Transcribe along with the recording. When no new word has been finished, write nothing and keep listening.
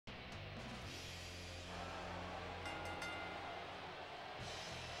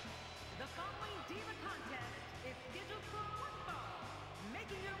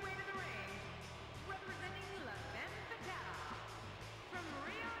Making her way to the ring, representing La Femme Fatale, from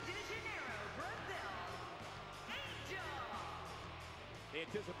Rio de Janeiro, Brazil, Angel. The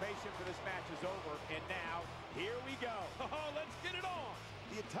anticipation for this match is over, and now, here we go. Oh, let's get it on.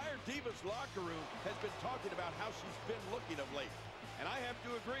 The entire Divas locker room has been talking about how she's been looking of late, and I have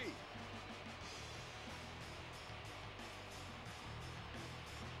to agree.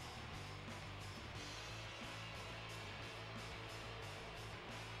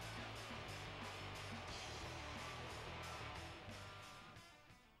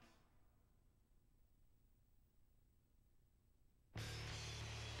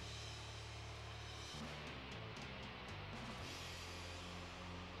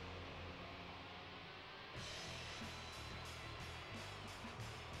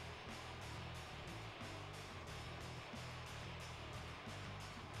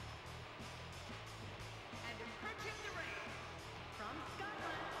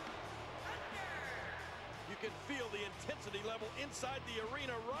 You can feel the intensity level inside the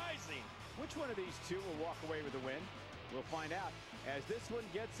arena rising. Which one of these two will walk away with the win? We'll find out as this one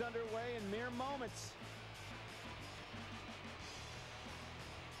gets underway in mere moments.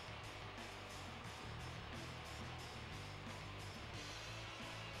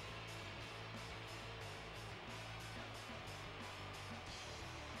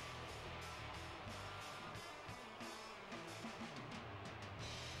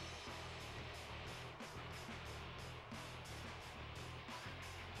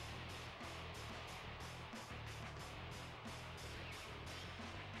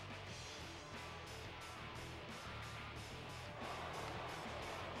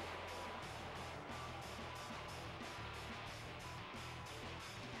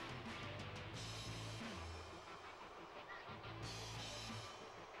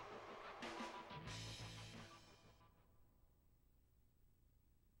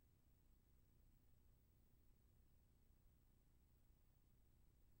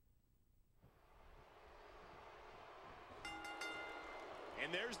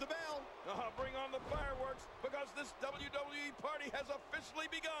 And there's the bell. Bring on the fireworks, because this WWE party has officially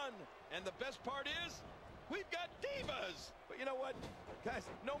begun. And the best part is, we've got divas. But you know what? Guys,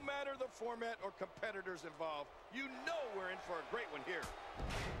 no matter the format or competitors involved, you know we're in for a great one here.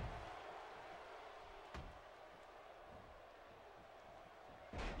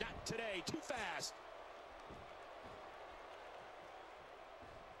 Not today, too fast.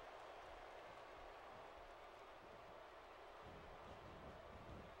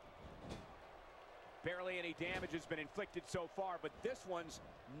 Barely any damage has been inflicted so far, but this one's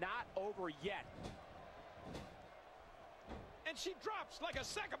not over yet. And she drops like a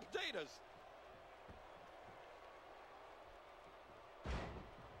sack of potatoes.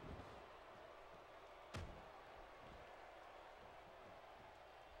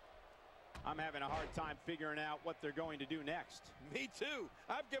 I'm having a hard time figuring out what they're going to do next. Me too.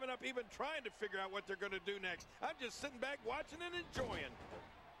 I've given up even trying to figure out what they're going to do next. I'm just sitting back watching and enjoying.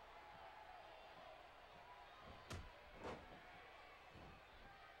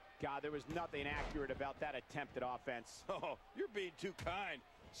 God, there was nothing accurate about that attempted offense. Oh, you're being too kind.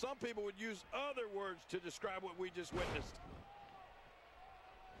 Some people would use other words to describe what we just witnessed.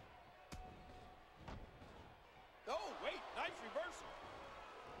 Oh, wait, nice reversal.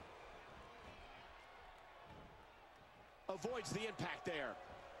 Avoids the impact there.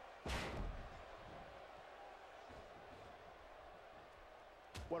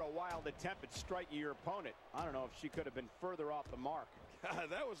 What a wild attempt at striking your opponent. I don't know if she could have been further off the mark. God,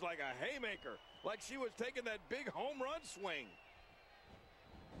 that was like a haymaker, like she was taking that big home run swing.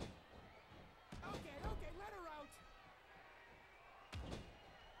 Okay, let her out.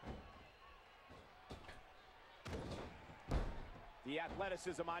 The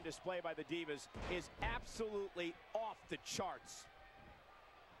athleticism on display by the Divas is absolutely off the charts.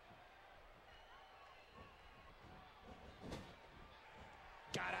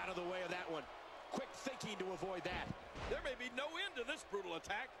 Got out of the way of that one. Quick thinking to avoid that. There may be no end to this brutal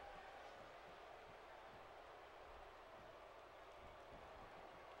attack.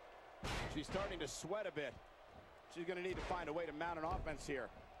 She's starting to sweat a bit. She's going to need to find a way to mount an offense here.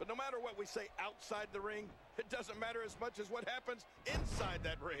 But no matter what we say outside the ring, it doesn't matter as much as what happens inside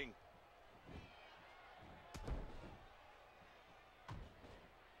that ring.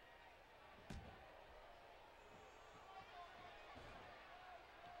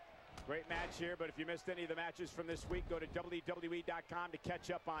 Great match here, but if you missed any of the matches from this week, go to WWE.com to catch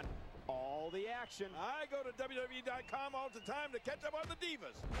up on all the action. I go to WWE.com all the time to catch up on the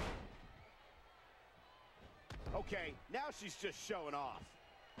Divas. Okay, now she's just showing off.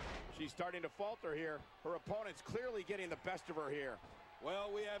 She's starting to falter here. Her opponent's clearly getting the best of her here.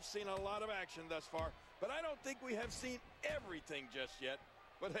 Well, we have seen a lot of action thus far, but I don't think we have seen everything just yet.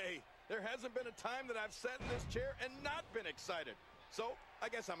 But hey, there hasn't been a time that I've sat in this chair and not been excited. So, I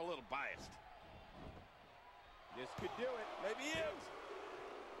guess I'm a little biased. This could do it. Maybe he is.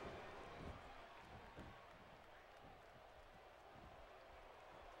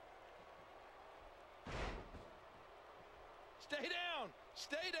 Stay down!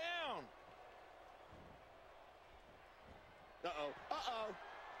 Stay down! Uh-oh. Uh-oh.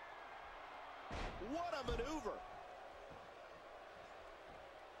 What a maneuver.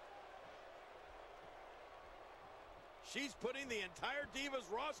 She's putting the entire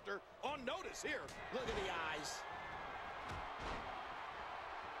Divas roster on notice here. Look at the eyes.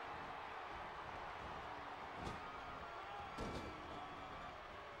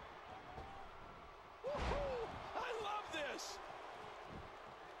 Woohoo! I love this!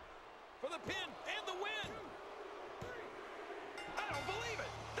 For the pin and the win! I don't believe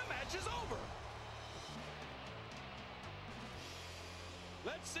it! The match is over!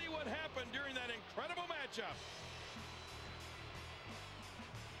 Let's see what happened during that incredible matchup.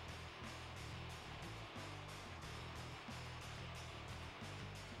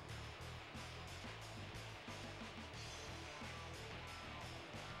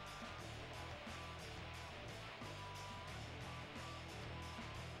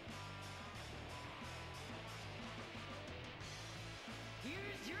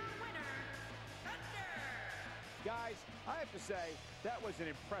 Here's your winner, Thunder. Guys, I have to say, that was an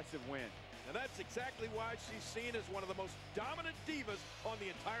impressive win. And that's exactly why she's seen as one of the most dominant divas on the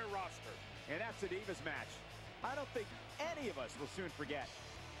entire roster. And that's a Divas match I don't think any of us will soon forget.